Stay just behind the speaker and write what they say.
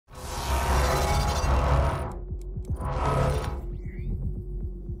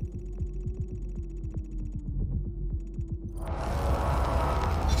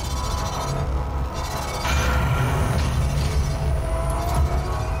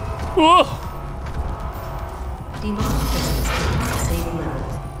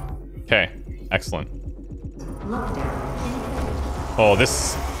Okay, excellent. Oh,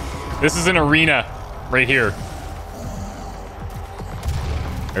 this is an arena right here.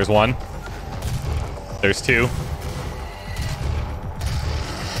 There's one. There's two.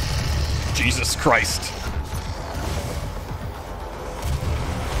 Jesus Christ.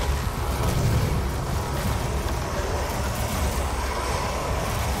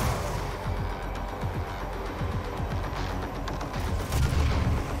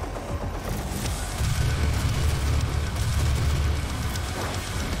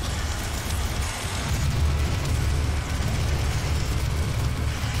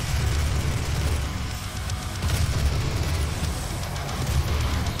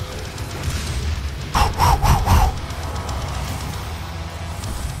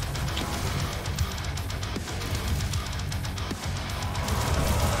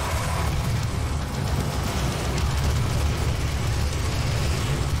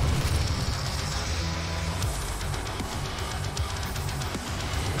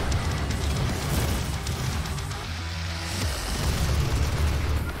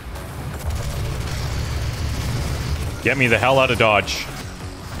 Get me the hell out of Dodge.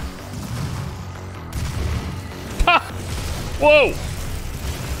 Ha! Whoa!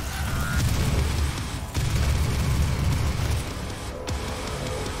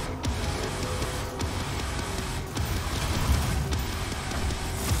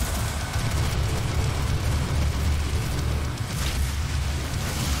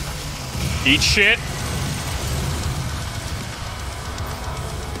 Eat shit.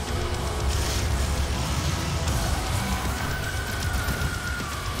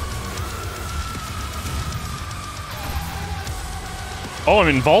 Oh, I'm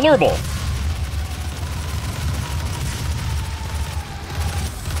invulnerable.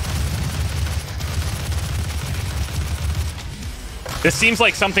 This seems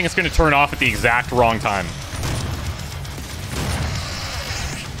like something that's going to turn off at the exact wrong time.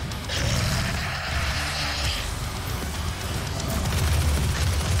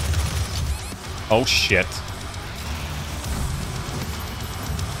 Oh, shit.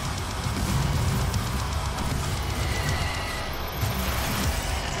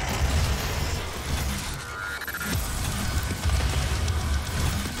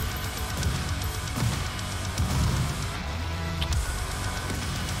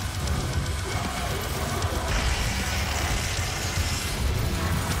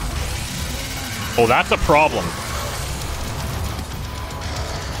 Oh, that's a problem.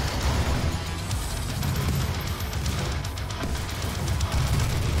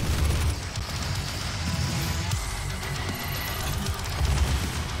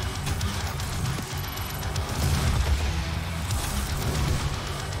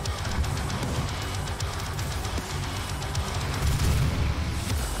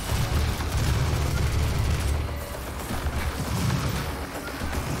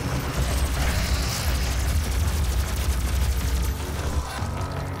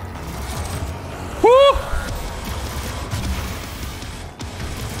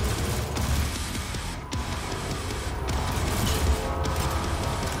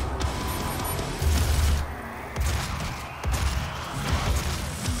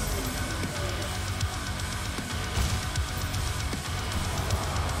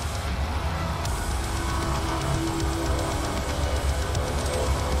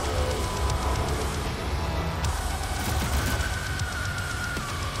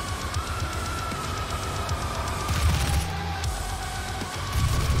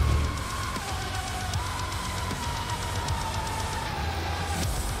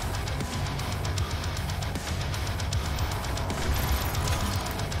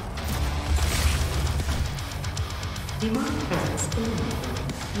 Demonic presence eliminated.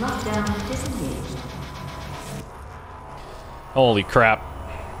 Lockdown disengaged. Holy crap.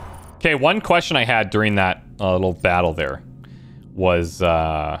 Okay, one question I had during that little battle there was,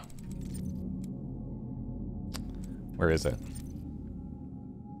 where is it?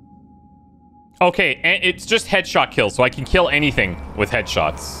 Okay, it's just headshot kills, so I can kill anything with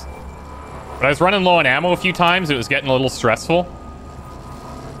headshots. But I was running low on ammo a few times, it was getting a little stressful.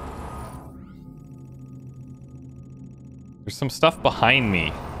 There's some stuff behind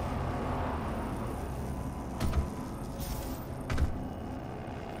me.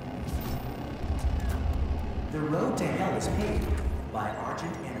 The road to hell is paved by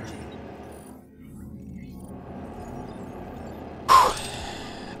Argent Energy.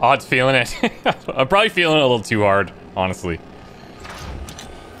 Odd's feeling it. I'm probably feeling it a little too hard, honestly.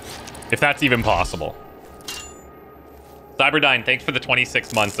 If that's even possible. Cyberdyne, thanks for the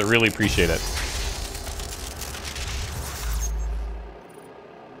 26 months. I really appreciate it.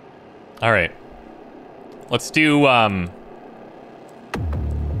 All right. Let's do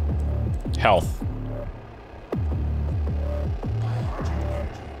health.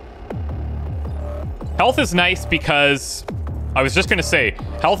 Health is nice because I was just gonna say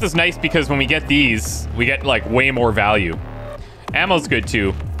health is nice because when we get these, we get like way more value. Ammo's good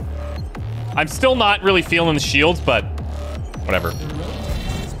too. I'm still not really feeling the shields, but whatever.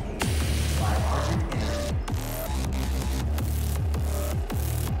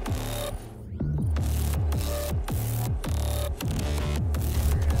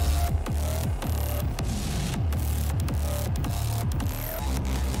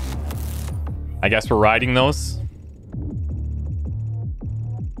 I guess we're riding those.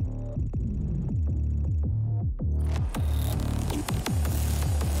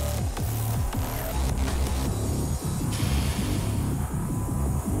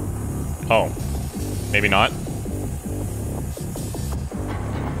 Oh, maybe not.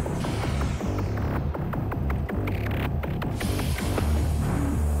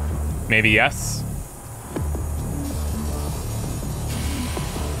 Maybe yes.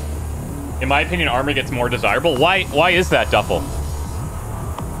 In my opinion, armor gets more desirable. Why is that, Duffel?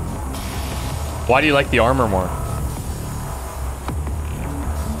 Why do you like the armor more?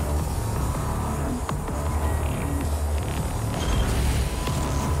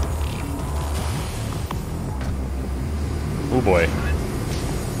 Oh boy.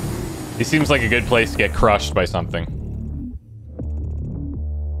 He seems like a good place to get crushed by something.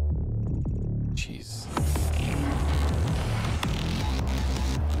 Jeez.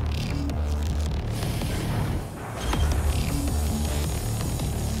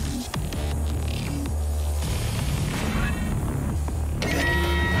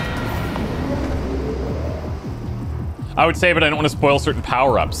 I would say, but I don't want to spoil certain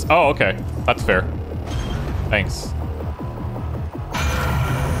power-ups. Oh, okay. That's fair. Thanks.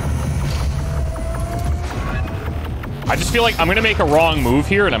 I just feel like I'm gonna make a wrong move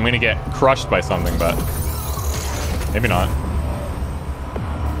here and I'm gonna get crushed by something, but maybe not.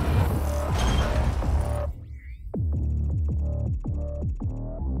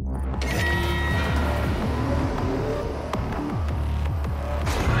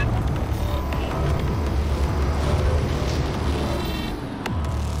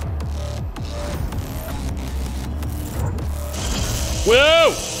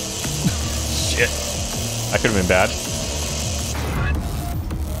 Whoa! Shit. That could have been bad.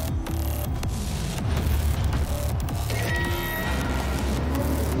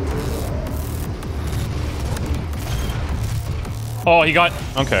 Oh, he got...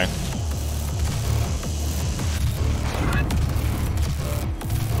 Okay.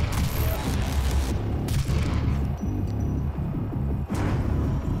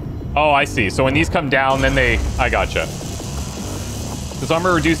 Oh, I see. So when these come down, then they... I gotcha. Does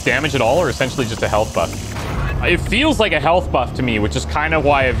armor reduce damage at all, or essentially just a health buff? It feels like a health buff to me, which is kind of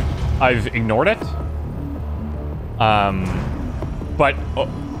why I've ignored it. But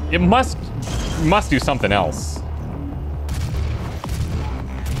it must do something else.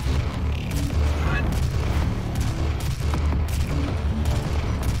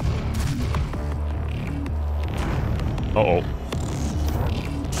 Uh-oh.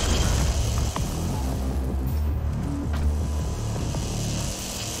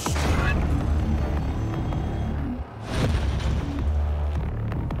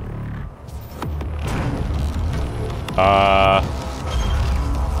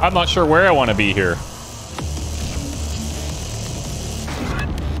 I'm not sure where I want to be here.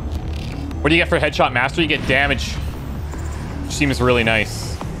 What do you get for Headshot Master? You get damage. Which seems really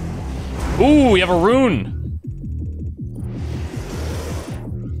nice. Ooh, we have a rune.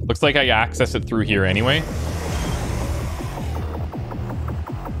 Looks like I access it through here anyway.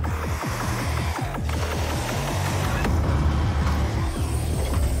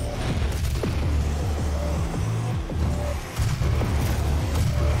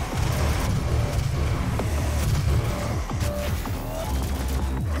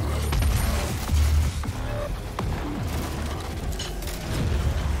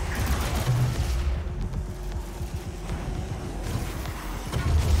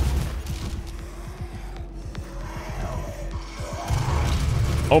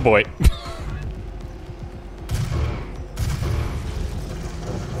 Oh boy.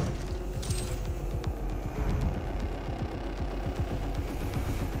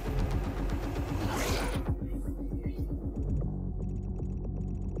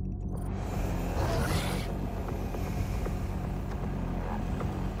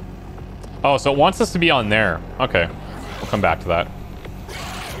 Oh, so it wants us to be on there. Okay. come back to that.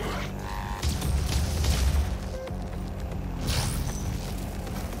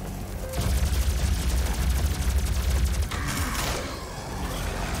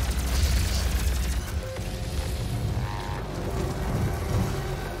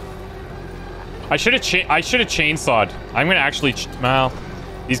 I should have chainsawed. I'm gonna actually well,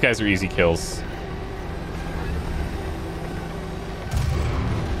 these guys are easy kills.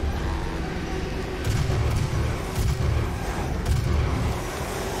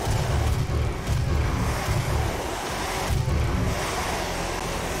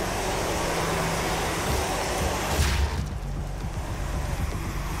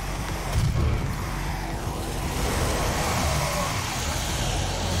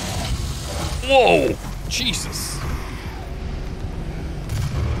 Whoa! Jesus.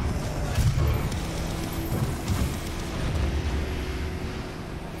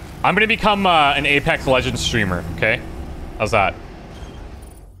 I'm gonna become an Apex Legends streamer, okay? How's that?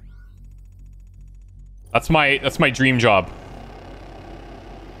 That's my dream job.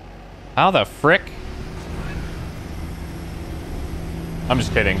 How the frick? I'm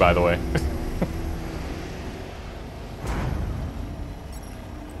just kidding, by the way.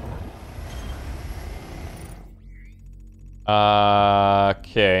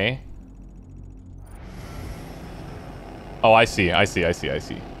 Okay. Oh, I see.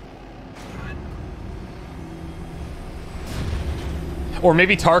 Or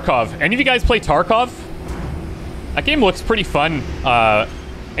maybe Tarkov. Any of you guys play Tarkov? That game looks pretty fun.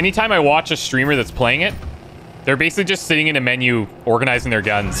 Anytime I watch a streamer that's playing it, they're basically just sitting in a menu organizing their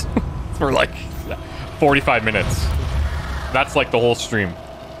guns for like 45 minutes. That's like the whole stream.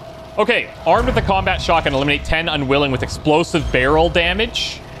 Okay, armed with a combat shotgun, eliminate 10 unwilling with explosive barrel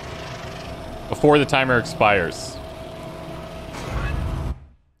damage before the timer expires.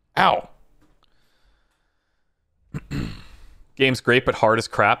 Ow. Game's great, but hard as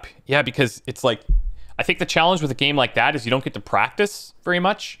crap. Yeah, because it's like, I think the challenge with a game like that is you don't get to practice very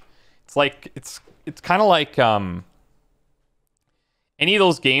much. It's like, it's kind of like any of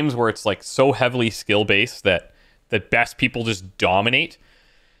those games where it's like so heavily skill-based that best people just dominate.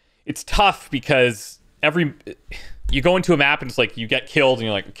 It's tough because you go into a map and it's like you get killed and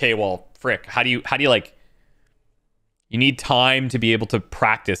you're like, okay, well, frick, how do you like, you need time to be able to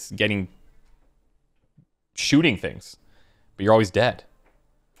practice shooting things, but you're always dead.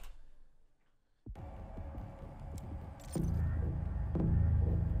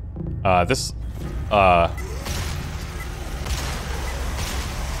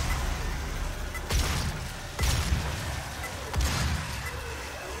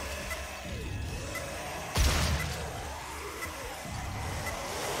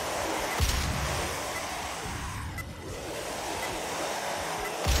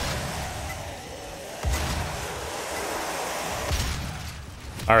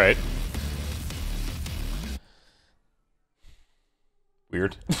 All right.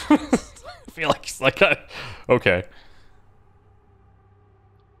 Weird. I feel like it's like a... Okay.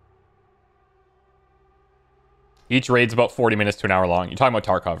 Each raid's about 40 minutes to an hour long. You're talking about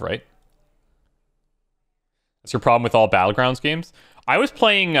Tarkov, right? That's your problem with all Battlegrounds games? I was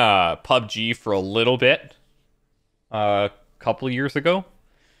playing PUBG for a little bit a couple years ago.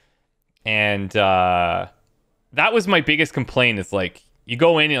 And that was my biggest complaint is like, you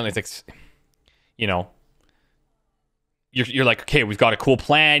go in and it's like, you know, you're like, okay, we've got a cool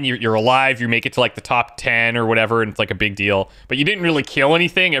plan. You're alive. You make it to like the top 10 or whatever. And it's like a big deal, but you didn't really kill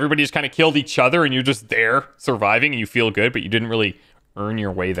anything. Everybody just kind of killed each other and you're just there surviving and you feel good, but you didn't really earn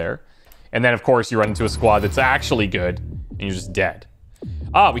your way there. And then of course you run into a squad that's actually good and you're just dead.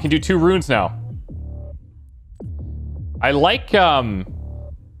 Ah, we can do 2 runes now. I like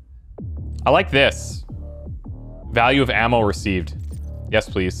this. Value of ammo received. Yes,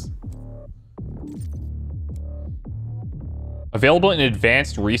 please. Available in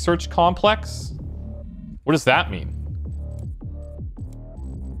advanced research complex? What does that mean?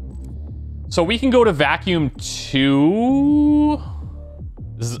 So we can go to vacuum 2.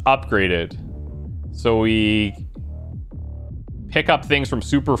 This is upgraded. So we pick up things from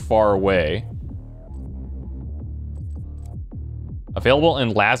super far away. Available in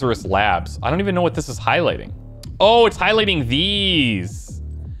Lazarus Labs. I don't even know what this is highlighting. Oh, it's highlighting these.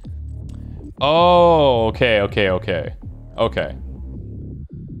 Oh, okay. Okay.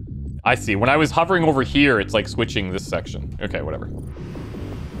 I see. When I was hovering over here, it's like switching this section. Okay, whatever.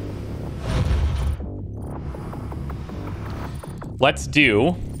 Let's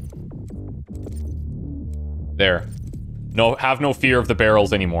do... There. No, have no fear of the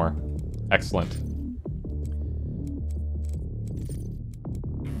barrels anymore. Excellent.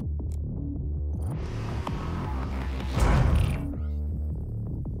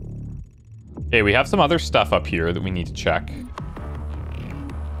 Okay, we have some other stuff up here that we need to check.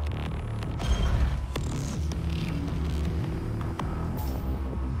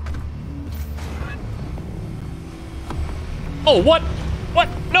 Oh, what? What?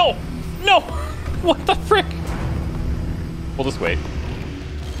 No! No! What the frick? We'll just wait.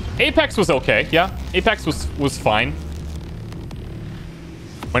 Apex was okay, yeah. Apex was fine.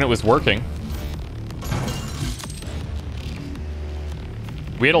 When it was working.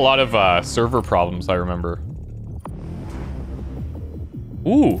 We had a lot of server problems, I remember.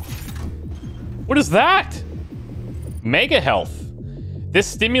 Ooh. What is that? Mega Health. This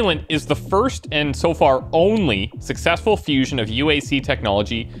stimulant is the first and so far only successful fusion of UAC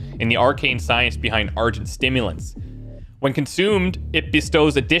technology in the arcane science behind Argent stimulants. When consumed, it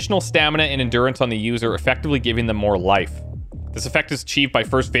bestows additional stamina and endurance on the user, effectively giving them more life. This effect is achieved by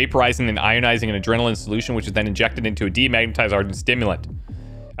first vaporizing and ionizing an adrenaline solution, which is then injected into a demagnetized Argent stimulant.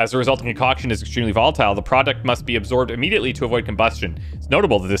 As the resulting concoction is extremely volatile, the product must be absorbed immediately to avoid combustion. It's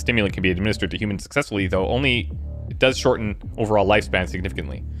notable that this stimulant can be administered to humans successfully, though only it does shorten overall lifespan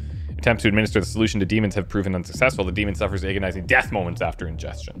significantly. Attempts to administer the solution to demons have proven unsuccessful. The demon suffers agonizing death moments after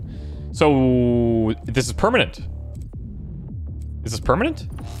ingestion. So, this is permanent. Is this permanent?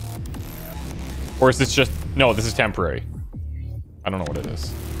 Or is this just... No, this is temporary. I don't know what it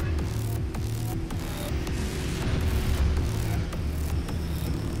is.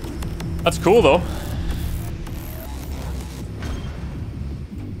 That's cool, though.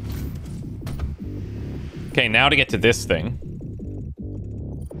 Okay, now to get to this thing.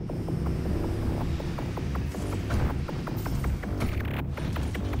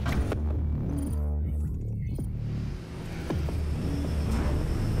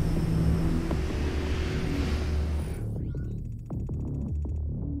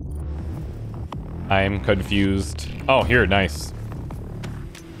 I'm confused. Oh, here, nice.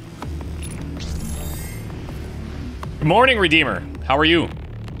 Good morning, Redeemer. How are you?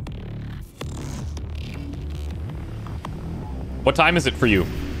 What time is it for you?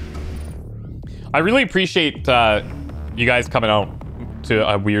 I really appreciate you guys coming out to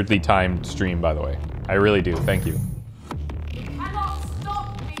a weirdly timed stream, by the way. I really do. Thank you. You cannot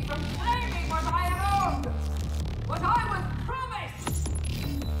stop me from claiming what I have owned! What I was promised!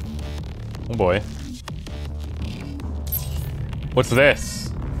 Oh boy. What's this?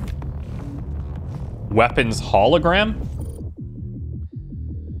 Weapons hologram?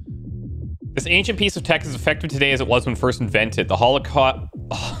 This ancient piece of tech is effective today as it was when first invented. The Holocaust...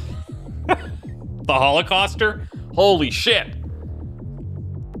 the Holocauster? Holy shit.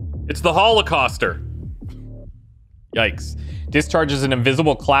 It's the Holocauster. Yikes. Discharges an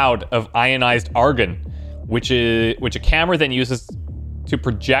invisible cloud of ionized argon, which a camera then uses to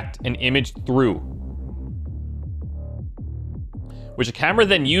project an image through. Which a camera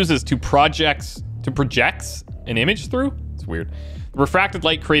then uses to projects an image through? It's weird. The refracted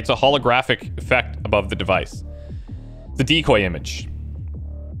light creates a holographic effect above the device. The decoy image.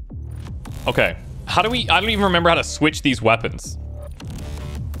 Okay. How do we... I don't even remember how to switch these weapons.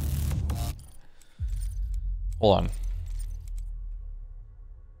 Hold on.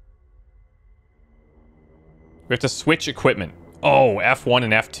 We have to switch equipment. Oh, F1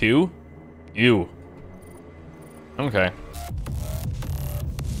 and F2? Ew. Okay.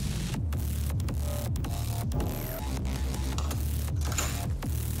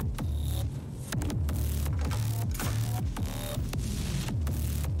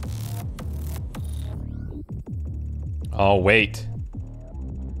 Oh, wait.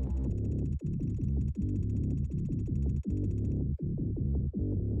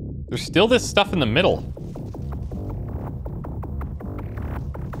 There's still this stuff in the middle.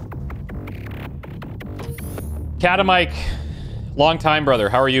 Catamike, long time, brother.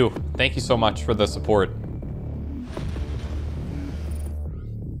 How are you? Thank you so much for the support.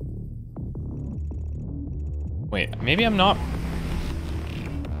 Wait, maybe I'm not...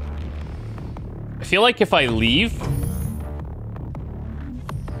 I feel like if I leave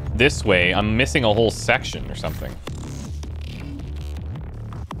this way, I'm missing a whole section or something.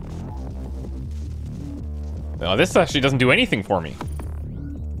 No, this actually doesn't do anything for me.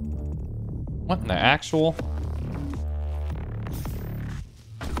 What in the actual...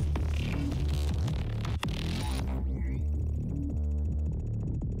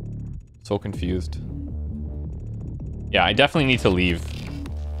 So confused. Yeah, I definitely need to leave.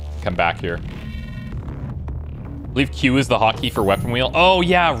 Come back here. I believe Q is the hotkey for weapon wheel. Oh,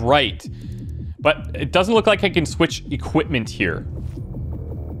 yeah, right. But it doesn't look like I can switch equipment here.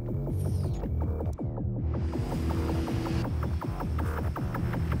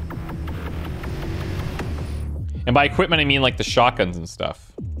 And by equipment, I mean like the shotguns and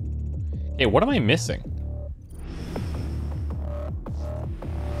stuff. Okay, what am I missing?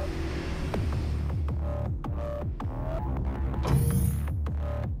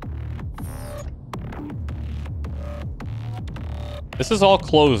 This is all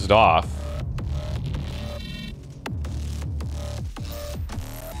closed off.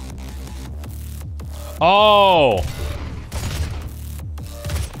 Oh!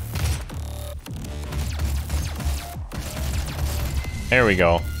 There we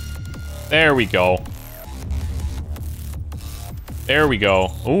go. There we go. There we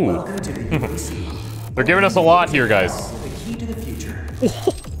go. Ooh. Welcome to the UAC. They're giving us a lot here, guys. The key to the future.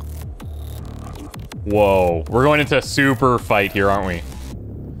 Whoa. We're going into a super fight here, aren't we?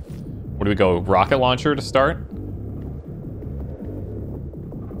 Where do we go? Rocket launcher to start?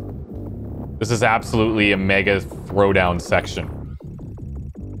 This is absolutely a mega throwdown section.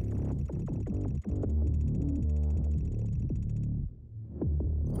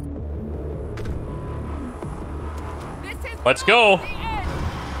 Let's go.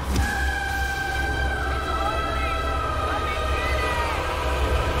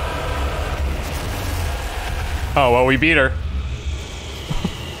 Oh, well, we beat her.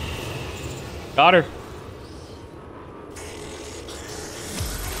 Got her.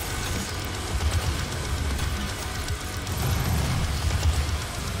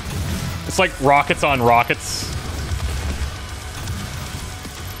 It's like rockets on rockets.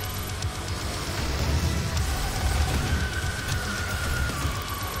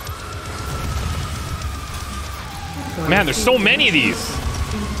 Man, there's so many of these. 10, 9,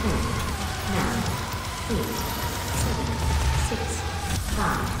 8, 7, 6,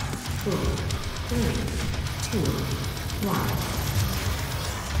 5, 4, 3, 2, 1.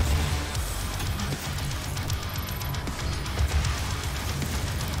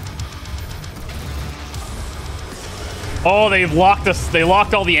 Oh, they locked us. They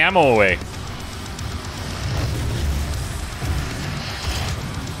locked all the ammo away.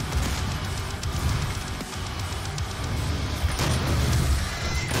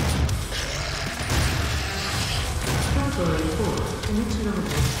 Category 4, connection over 10,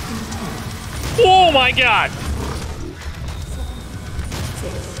 Oh my god. 6,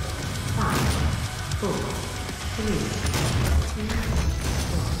 5, 4, 3, 2, 1.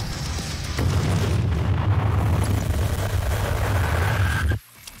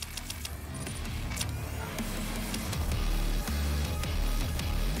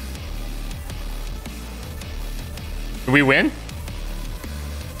 Did we win?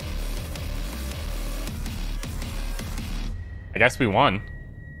 I guess we won.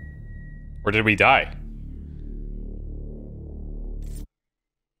 Or did we die?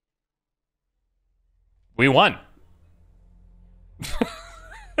 We won.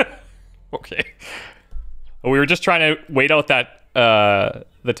 Okay. We were just trying to wait out that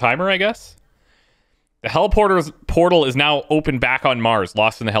the timer, I guess. The Hell portal is now open back on Mars.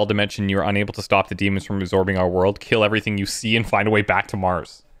 Lost in the Hell dimension, you're unable to stop the demons from absorbing our world. Kill everything you see and find a way back to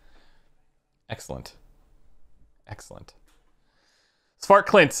Mars. Excellent. Excellent. Spark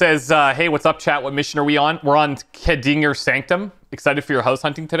Clint says, hey, what's up, chat? What mission are we on? We're on Kedinger Sanctum. Excited for your house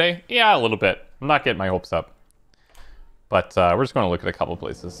hunting today? Yeah, a little bit. I'm not getting my hopes up. But we're just going to look at a couple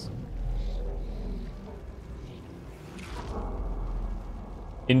places.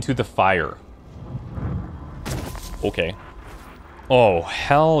 Into the fire. Okay. Oh,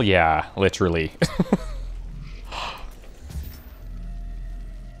 hell yeah, literally.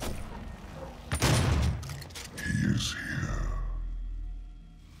 He is here.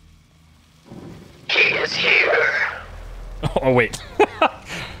 He is here. Oh, wait.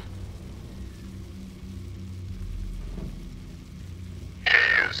 He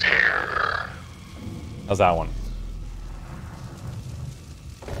is here. How's that one?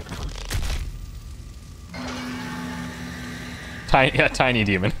 Tiny, yeah, tiny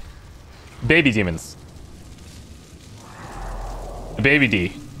demon. Baby demons. Baby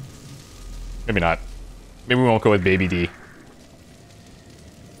D. Maybe not. Maybe we won't go with Baby D.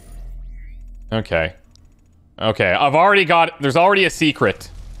 Okay. Okay, I've already got... There's already a secret.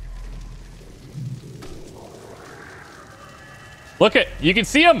 Look it! You can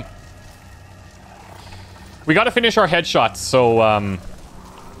see him! We gotta finish our headshots, so,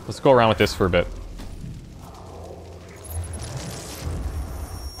 let's go around with this for a bit.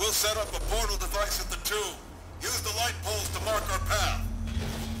 We'll set up a portal device at the tomb. Use the light poles to mark our path.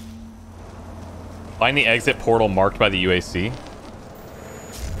 Find the exit portal marked by the UAC.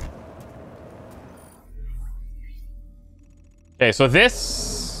 Okay, so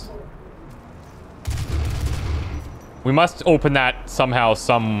this... We must open that somehow,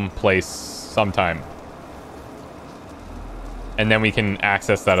 someplace, sometime. And then we can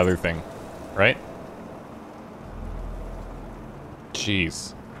access that other thing. right?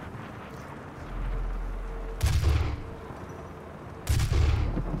 Jeez.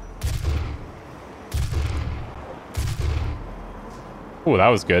 Oh, that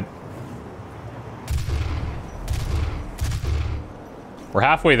was good. We're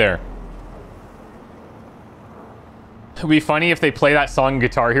halfway there. It'd be funny if they play that song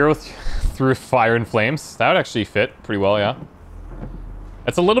Guitar Hero through Fire and Flames. That would actually fit pretty well, yeah.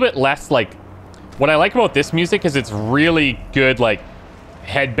 It's a little bit less like... What I like about this music is it's really good, like,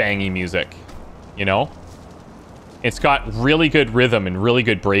 headbanging music. You know? It's got really good rhythm and really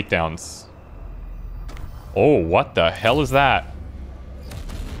good breakdowns. Oh, what the hell is that?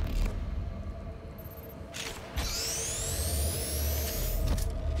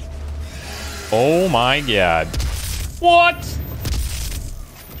 Oh my god. What?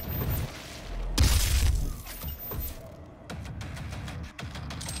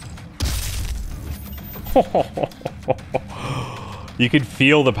 You can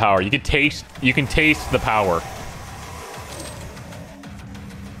feel the power. You can taste the power.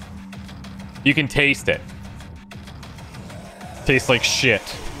 You can taste it. Tastes like shit.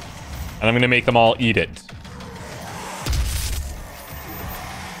 And I'm gonna make them all eat it.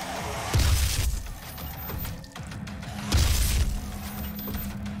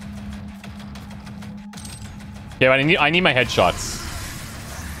 Yeah, I need my headshots.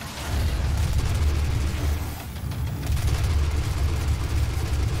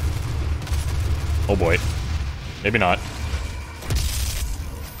 Oh boy. Maybe not.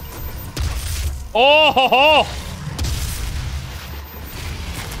 Oh ho ho!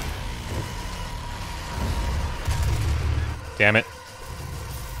 Damn it.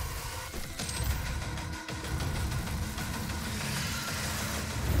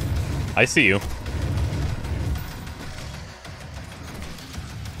 I see you.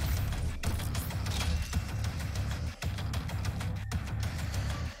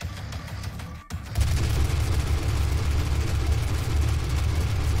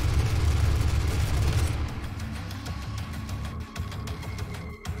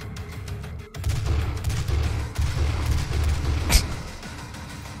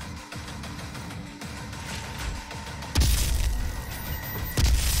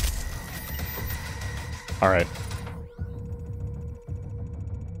 All right.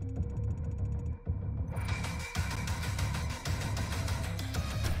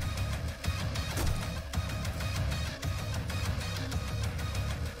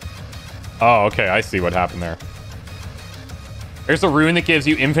 Oh, okay. I see what happened there. There's a rune that gives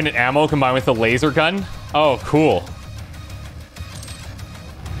you infinite ammo combined with a laser gun. Oh, cool.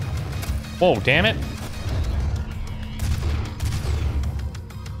 Oh, damn it.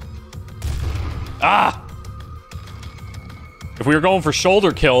 Ah! If we were going for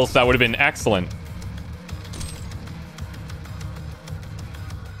shoulder kills, that would have been excellent.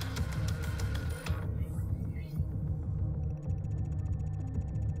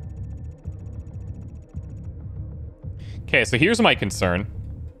 Okay, so here's my concern.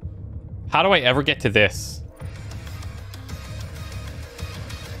 How do I ever get to this?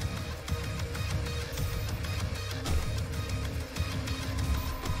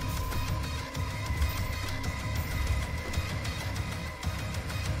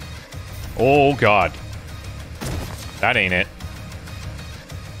 Oh, God. That ain't it.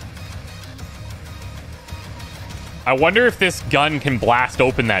 I wonder if this gun can blast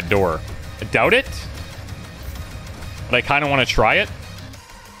open that door. I doubt it. But I kind of want to try it.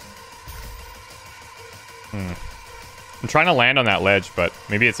 I'm trying to land on that ledge, but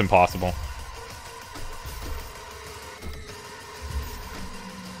maybe it's impossible.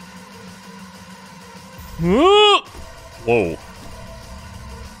 Whoa.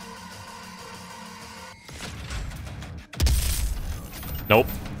 Nope.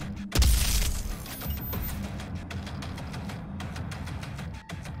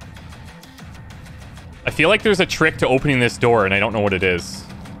 I feel like there's a trick to opening this door, and I don't know what it is.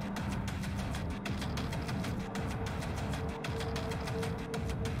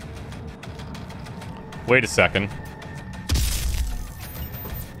 Wait a second.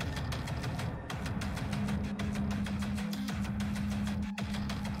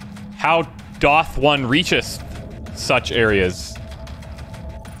 How doth one reacheth such areas?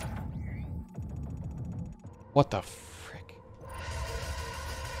 What the frick?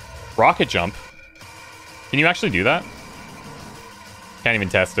 Rocket jump? Can you actually do that? Can't even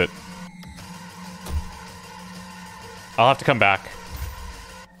test it. I'll have to come back.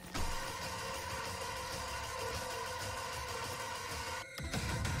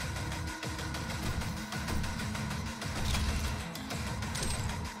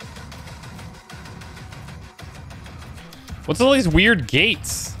 What's all these weird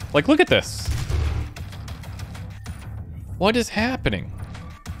gates? Like, look at this. What is happening?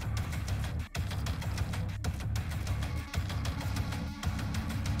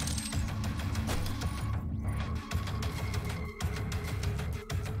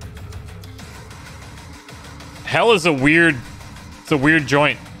 Hell is a weird... It's a weird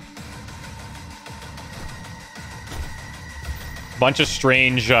joint. Bunch of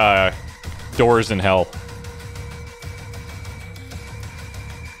strange doors in hell.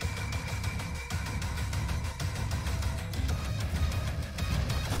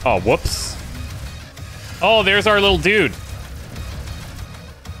 Oh, whoops. Oh, there's our little dude.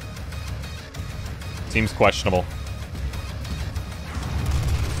 Seems questionable.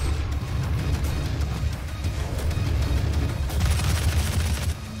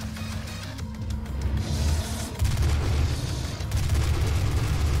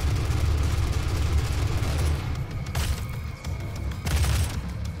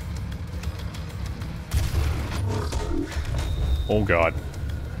 Oh, God.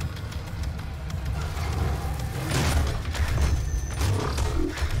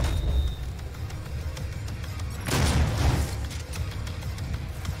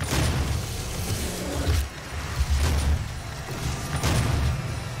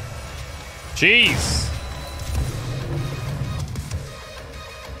 Jeez.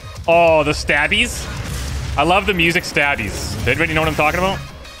 Oh, the stabbies. I love the music stabbies. Does anybody know what I'm talking about?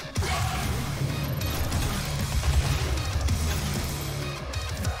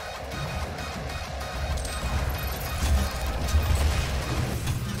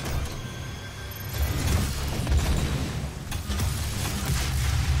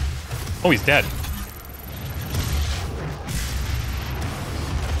 Oh, he's dead.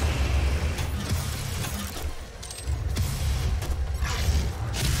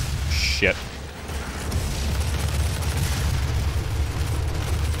 Shit.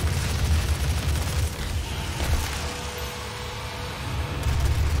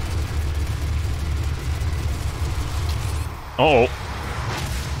 Uh-oh.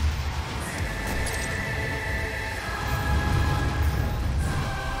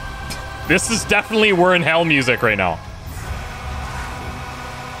 This is definitely we're in hell music right now.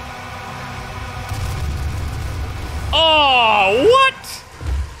 Oh, what?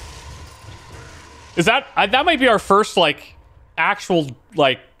 Is that that might be our first like actual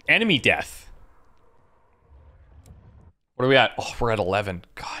like enemy death. What are we at? Oh, we're at 11.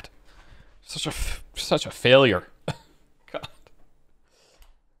 God. Such a failure. God.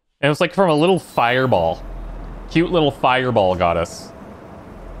 And it was like from a little fireball. Cute little fireball got us.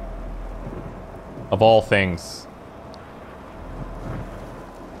 Of all things.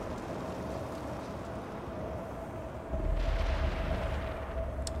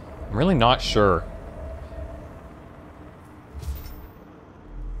 I'm really not sure.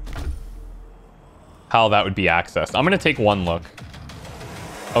 How that would be accessed. I'm gonna take one look.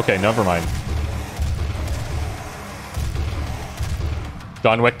 Okay, never mind.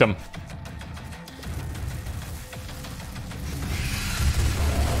 John Wicked him.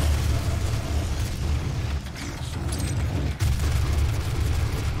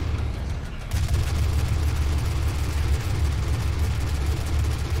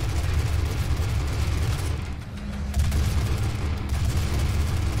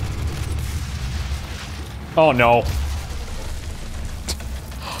 Oh no.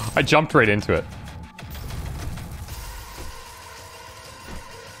 I jumped right into it.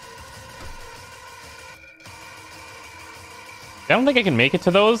 I don't think I can make it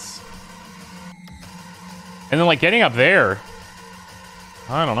to those. And then like getting up there.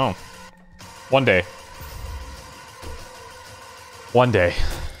 I don't know. One day. One day.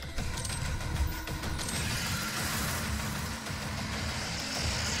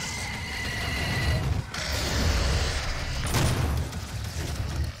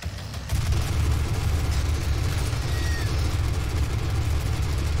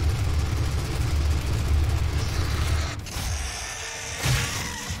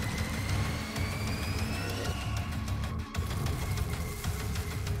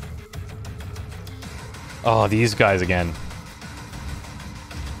 Oh, these guys again.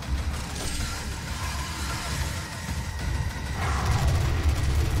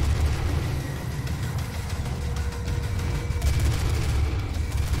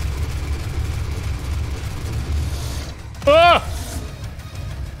 Ah!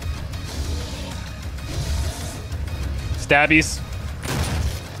 Stabbies.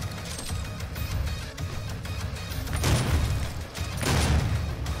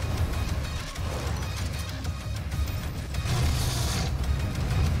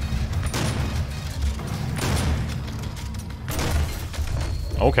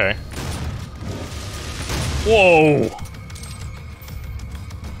 Okay. Whoa.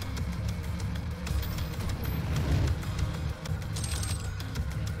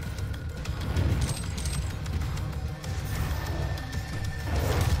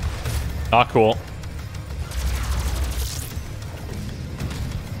 Not cool.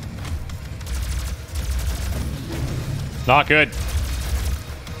 Not good.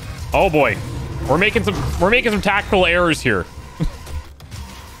 Oh boy. We're making some tactical errors here.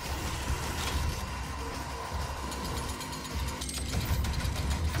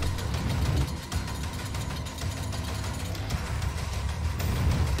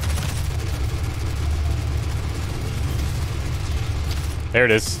 There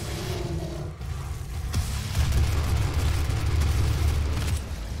it is.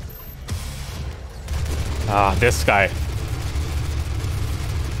 Ah, this guy.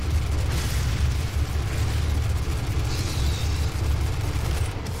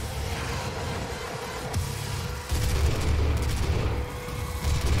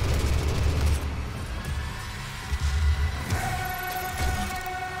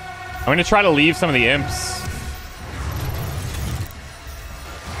 I'm gonna try to leave some of the imps.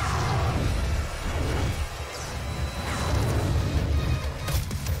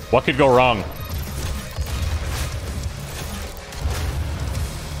 What could go wrong?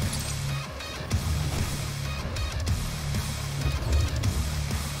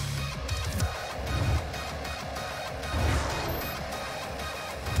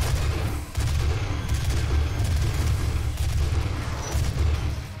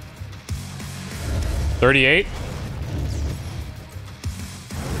 $38.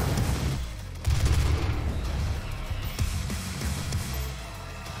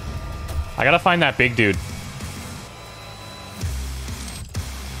 I gotta find that big dude.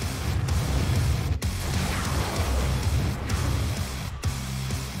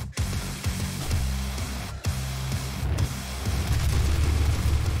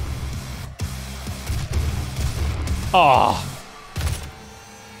 Oh.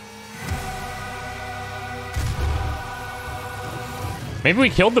 Maybe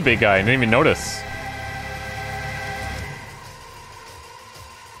we killed the big guy and didn't even notice.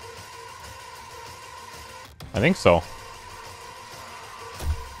 I think so.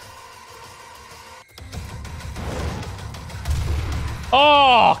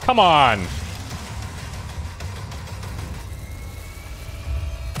 Oh, come on.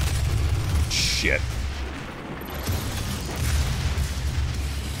 Shit.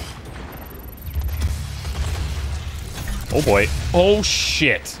 Oh boy. Oh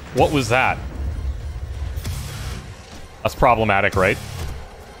shit. What was that? That's problematic, right?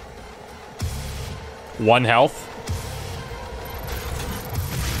 1 health.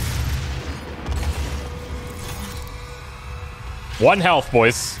 One health,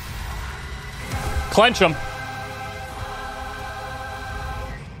 boys. Clench him.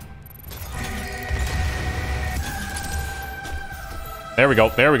 There we go.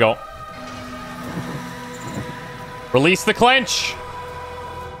 There we go. Release the clench.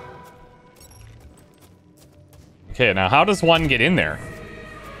 Okay, now how does one get in there?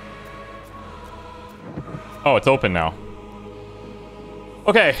 Oh, it's open now.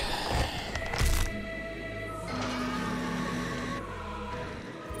 Okay.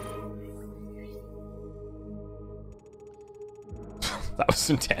 That was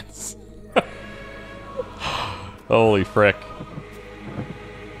intense. Holy frick.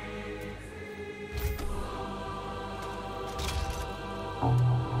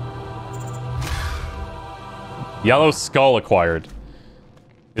 Yellow skull acquired.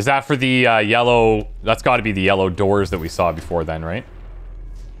 Is that for the yellow... That's got to be the yellow doors that we saw before then, right?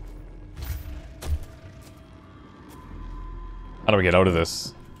 How do we get out of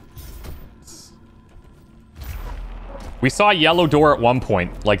this? We saw a yellow door at one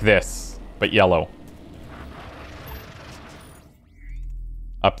point, like this, but yellow.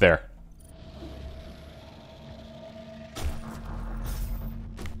 Up there.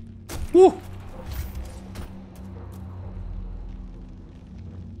 Woo!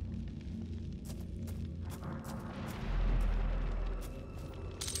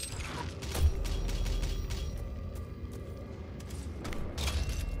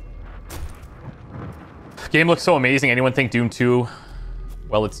 Game looks so amazing. Anyone think Doom 2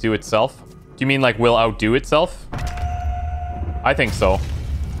 will it's do itself? Do you mean like will outdo itself? I think so.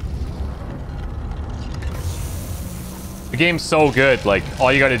 The game's so good. Like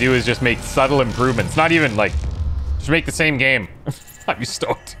all you got to do is just make subtle improvements. Not even like just make the same game. I'd be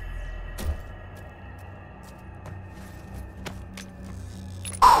stoked.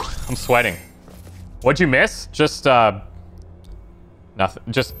 I'm sweating. What'd you miss? Just 9 Nothing.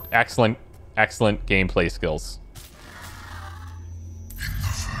 Just excellent, excellent gameplay skills. In the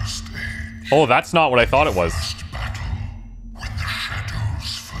first age, Oh, that's not what I thought it was. first battle, when the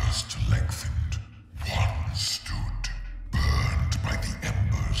shadows first lengthened, one stood, burned by the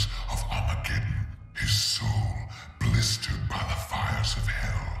embers of Armageddon, his soul blistered by the fires of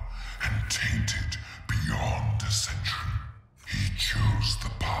hell, and tainted beyond ascension. He chose the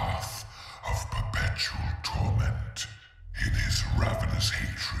path of perpetual torment. In his ravenous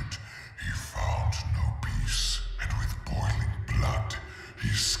hatred, he found no peace, and with boiling blood, he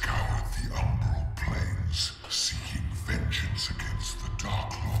scoured the umbral plains, seeking vengeance against the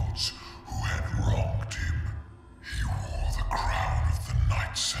Dark Lords who had wronged him. He wore the crown of the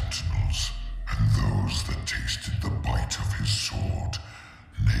Night Sentinels, and those that tasted the bite of his sword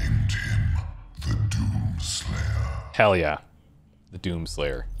named him the Doom Slayer. Hell yeah. The Doom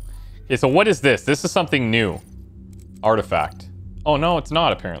Slayer. Okay, so what is this? This is something new. Artifact. Oh, no, it's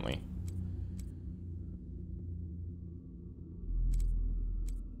not, apparently.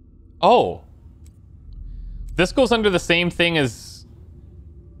 Oh. This goes under the same thing as...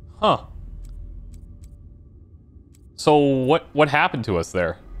 Huh. So what happened to us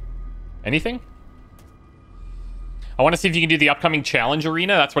there? Anything? I want to see if you can do the upcoming challenge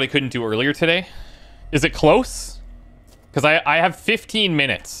arena. That's what I couldn't do earlier today. Is it close? Because I have 15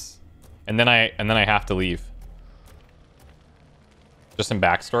 minutes. And then I have to leave. Just some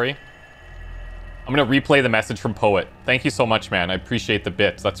backstory. I'm gonna replay the message from Poet. Thank you so much, man. I appreciate the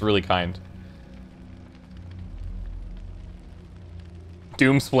bits. That's really kind.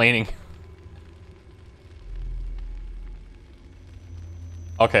 Doom-splaining.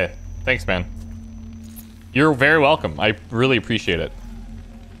 Okay. Thanks, man. You're very welcome. I really appreciate it.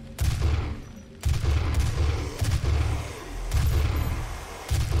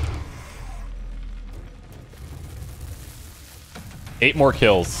 Eight more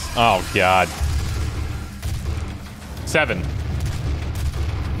kills. Oh, God. 7.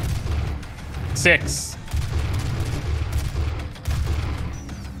 6.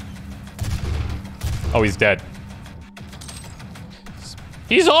 Oh, he's dead.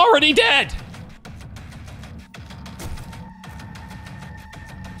 He's already dead!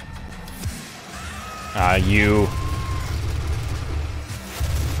 You.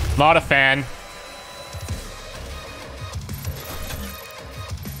 Not a fan.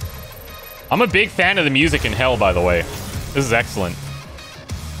 I'm a big fan of the music in Hell, by the way. This is excellent.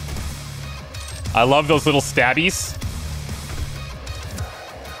 I love those little stabbies.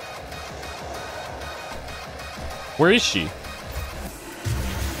 Where is she?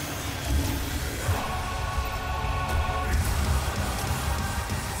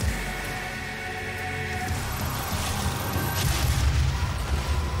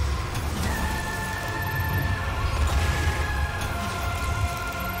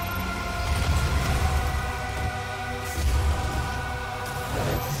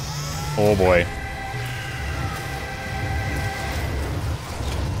 Oh boy.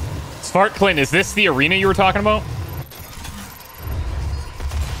 Smart Clint, is this the arena you were talking about?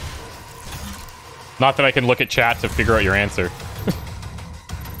 Not that I can look at chat to figure out your answer.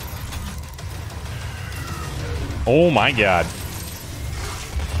 Oh my God.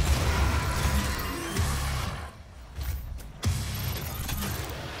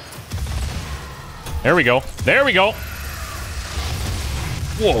 There we go. There we go.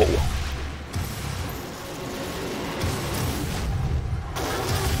 Whoa.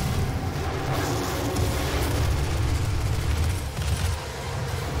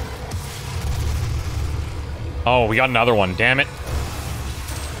 Oh, we got another one. Damn it.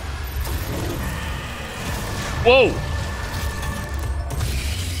 Whoa.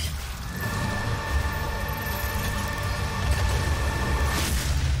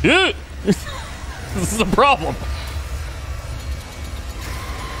 Yeah. This is a problem.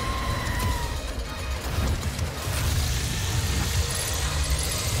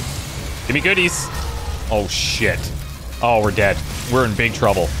 Give me goodies. Oh, shit. Oh, we're dead. We're in big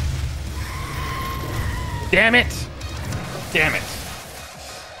trouble. Damn it! Damn it.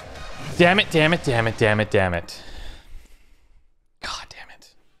 Damn it, damn it, damn it, damn it, damn it. God damn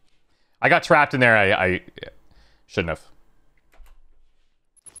it. I got trapped in there. I shouldn't have.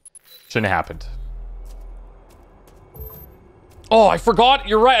 Shouldn't have happened. Oh, I forgot.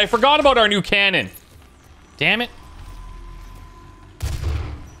 You're right. I forgot about our new cannon. Damn it.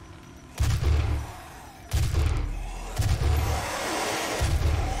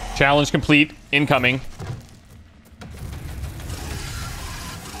 Challenge complete. Incoming.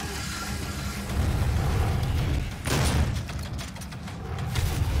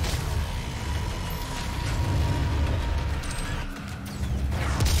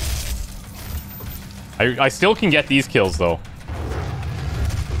 I still can get these kills, though.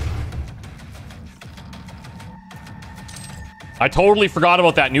 I totally forgot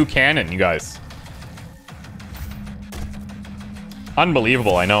about that new cannon, you guys.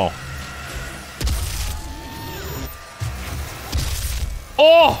 Unbelievable, I know.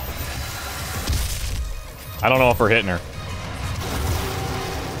 Oh! I don't know if we're hitting her.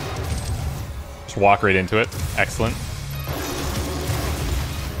 Just walk right into it. Excellent.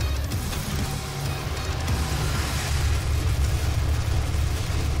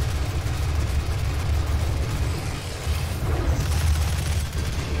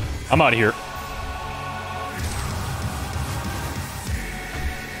 I'm out of here.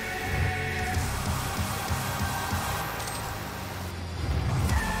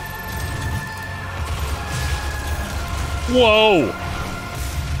 Whoa!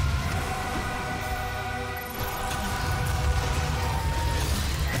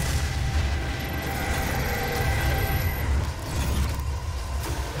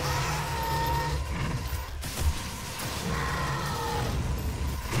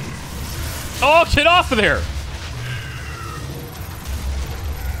 Oh, get off of there!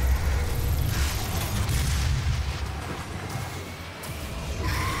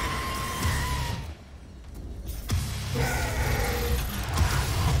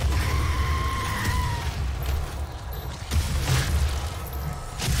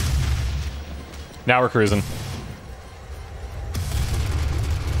 Now we're cruising.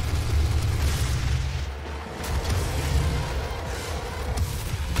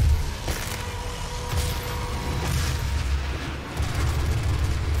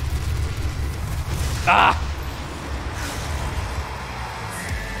 Ah!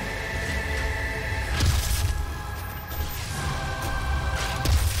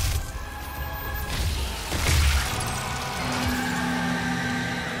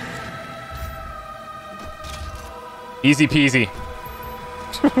 Easy peasy.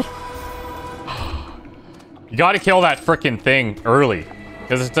 You gotta kill that frickin' thing early,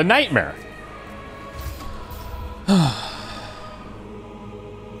 because it's a nightmare.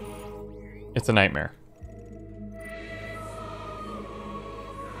 It's a nightmare.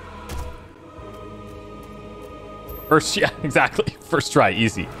 First, yeah, exactly. First try,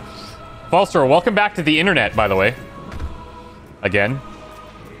 easy. Falster, welcome back to the internet, by the way. Again.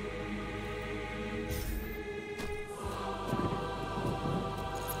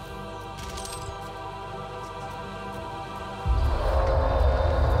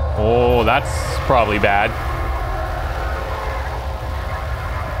 Oh, that's probably bad.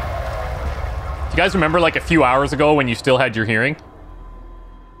 Do you guys remember like a few hours ago when you still had your hearing?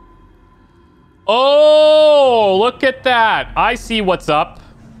 Oh, look at that. I see what's up.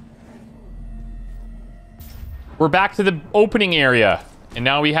 We're back to the opening area. And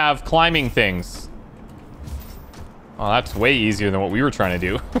now we have climbing things. Oh, that's way easier than what we were trying to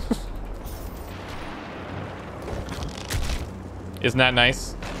do. Isn't that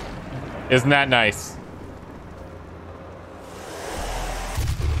nice? Isn't that nice?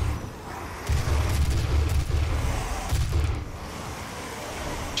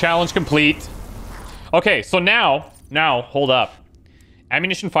 Challenge complete. Okay, so now, hold up.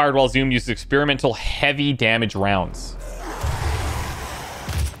 Ammunition fired while zoomed uses experimental heavy damage rounds.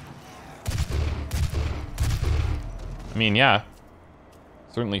 I mean, yeah.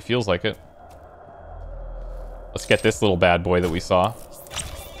 Certainly feels like it. Let's get this little bad boy that we saw.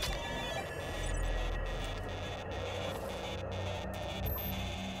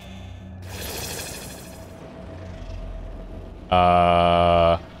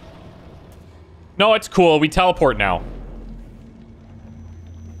 No, it's cool. We teleport now.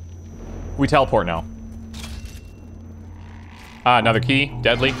 We teleport now. Another key.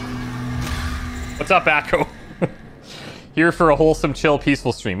 Deadly. What's up, Akko? Here for a wholesome, chill,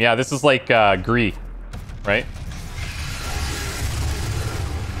 peaceful stream. Yeah, this is like, Gree. Right?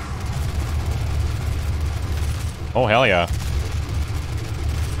 Oh, hell yeah.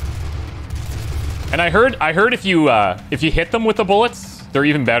 And I heard if you hit them with the bullets, they're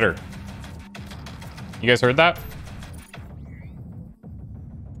even better. You guys heard that?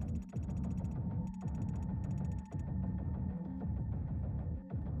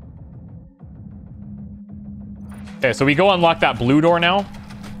 Okay, so we go unlock that blue door now.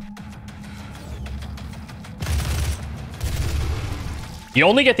 You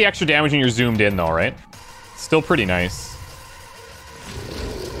only get the extra damage when you're zoomed in though, right? Still pretty nice.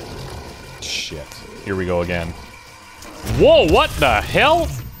 Shit. Here we go again. Whoa, what the hell?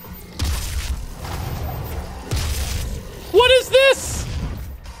 What is this?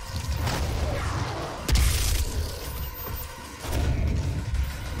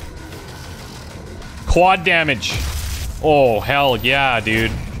 Quad damage. Oh, hell yeah,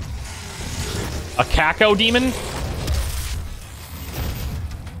 dude. A Cacao Demon?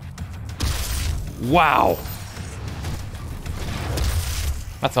 Wow.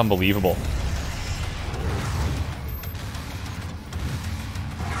 That's unbelievable.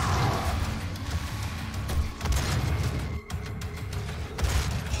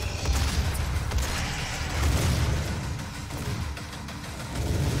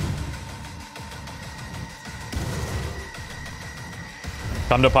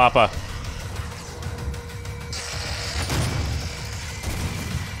 Come to Papa.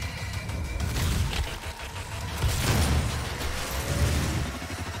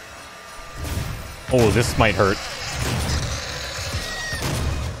 Oh, this might hurt.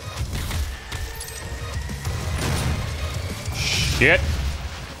 Shit.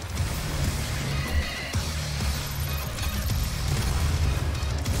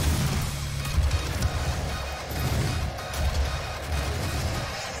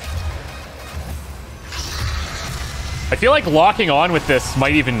 I feel like locking on with this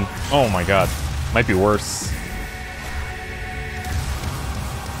might even... Oh my god. Might be worse.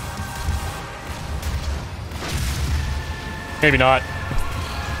 Maybe not.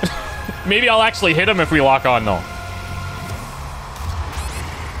 Maybe I'll actually hit him if we lock on, though.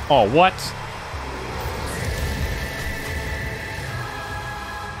 Oh, what?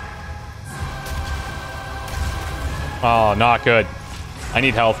 Oh, not good. I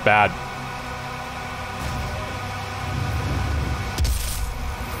need health bad.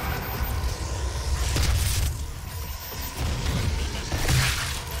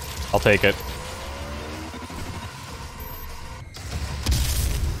 I'll take it.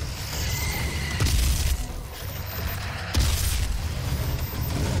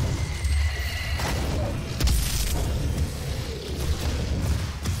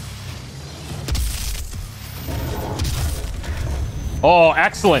 Oh,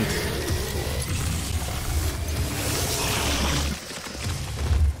 excellent.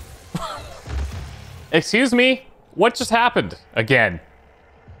 Excuse me? What just happened again?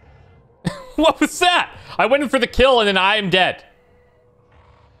 What was that? I went in for the kill and then I am dead.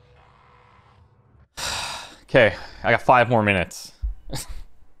 Okay, I got 5 more minutes.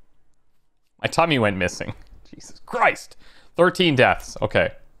 My tummy went missing. Jesus Christ. 13 deaths.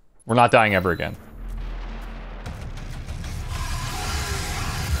 Okay. We're not dying ever again.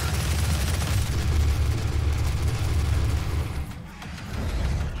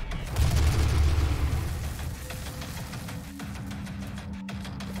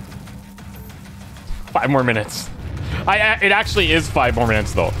 Five more minutes. It actually is 5 more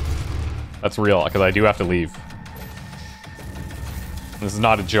minutes, though. That's real, because I do have to leave. This is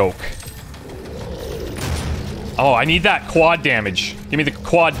not a joke. Oh, I need that quad damage. Give me the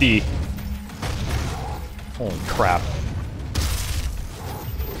quad D. Holy crap.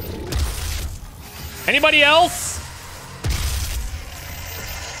 Anybody else?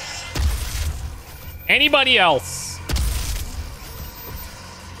 Anybody else?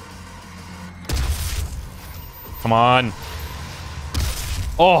 Come on.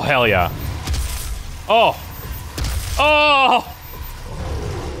 Oh, hell yeah. Oh. Oh!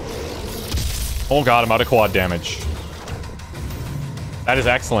 Oh god, I'm out of quad damage. That is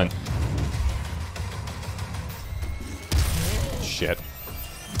excellent. Shit.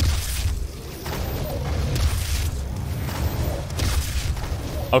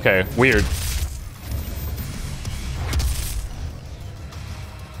 Okay, weird.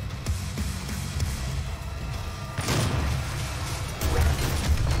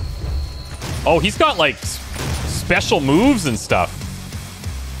 Oh, he's got, like, special moves and stuff.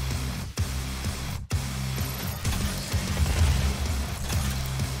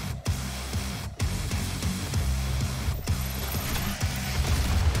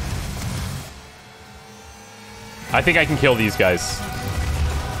 I think I can kill these guys.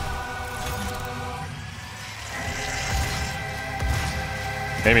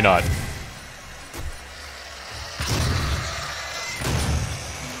 Maybe not.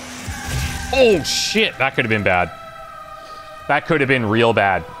 Oh, shit. That could have been bad. That could have been real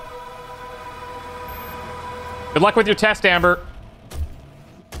bad. Good luck with your test, Amber.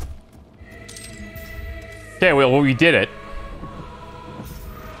 Okay, well, we did it.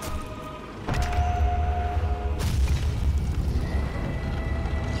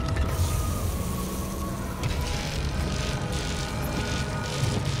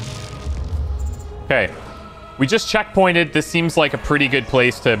 Okay. We just checkpointed. This seems like a pretty good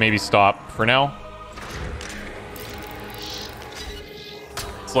place to maybe stop for now.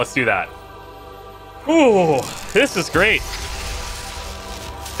 So let's do that. Ooh, this is great.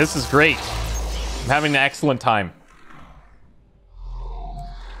 This is great. I'm having an excellent time.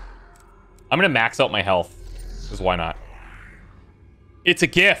 I'm gonna max out my health, because why not? It's a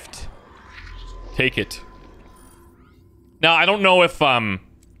gift. Take it. Now, I don't know if,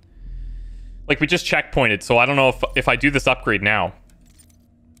 like, we just checkpointed, so I don't know if I do this upgrade now.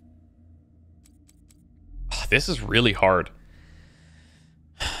 Oh, this is really hard.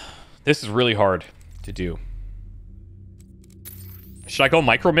 This is really hard to do. Should I go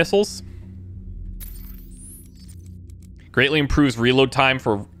micro missiles? Greatly improves reload time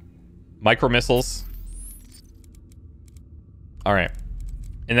for micro missiles. All right.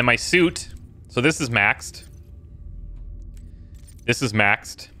 And then my suit. So this is maxed. This is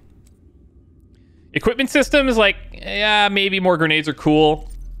maxed. Equipment system is like, yeah, maybe more grenades are cool.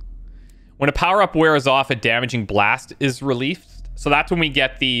 When a power-up wears off, a damaging blast is released. So that's when we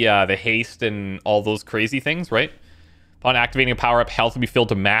get the haste and all those crazy things, right? Upon activating a power-up, health will be filled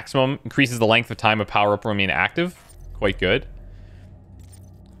to maximum. Increases the length of time a power-up will remain active. Quite good.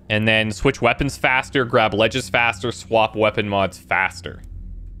 And then switch weapons faster, grab ledges faster, swap weapon mods faster.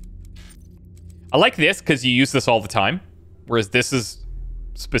 I like this because you use this all the time. Whereas this is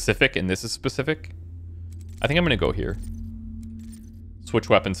specific and this is specific. I think I'm going to go here. Switch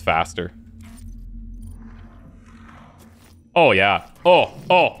weapons faster. Oh, yeah. Oh,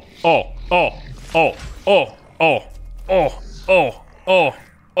 oh, oh, oh, oh, oh, oh, oh, oh, oh,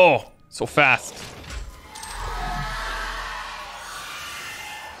 oh. So fast.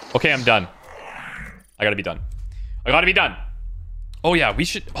 Okay, I'm done. I gotta be done. I gotta be done. Oh, yeah, we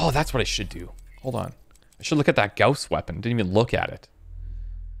should... Oh, that's what I should do. Hold on. I should look at that Gauss weapon. Didn't even look at it.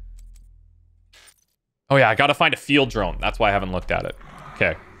 Oh, yeah, I gotta find a field drone. That's why I haven't looked at it.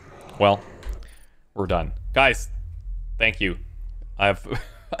 Okay. Well, we're done. Guys, thank you. As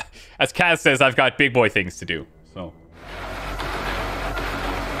Kaz says, I've got big boy things to do.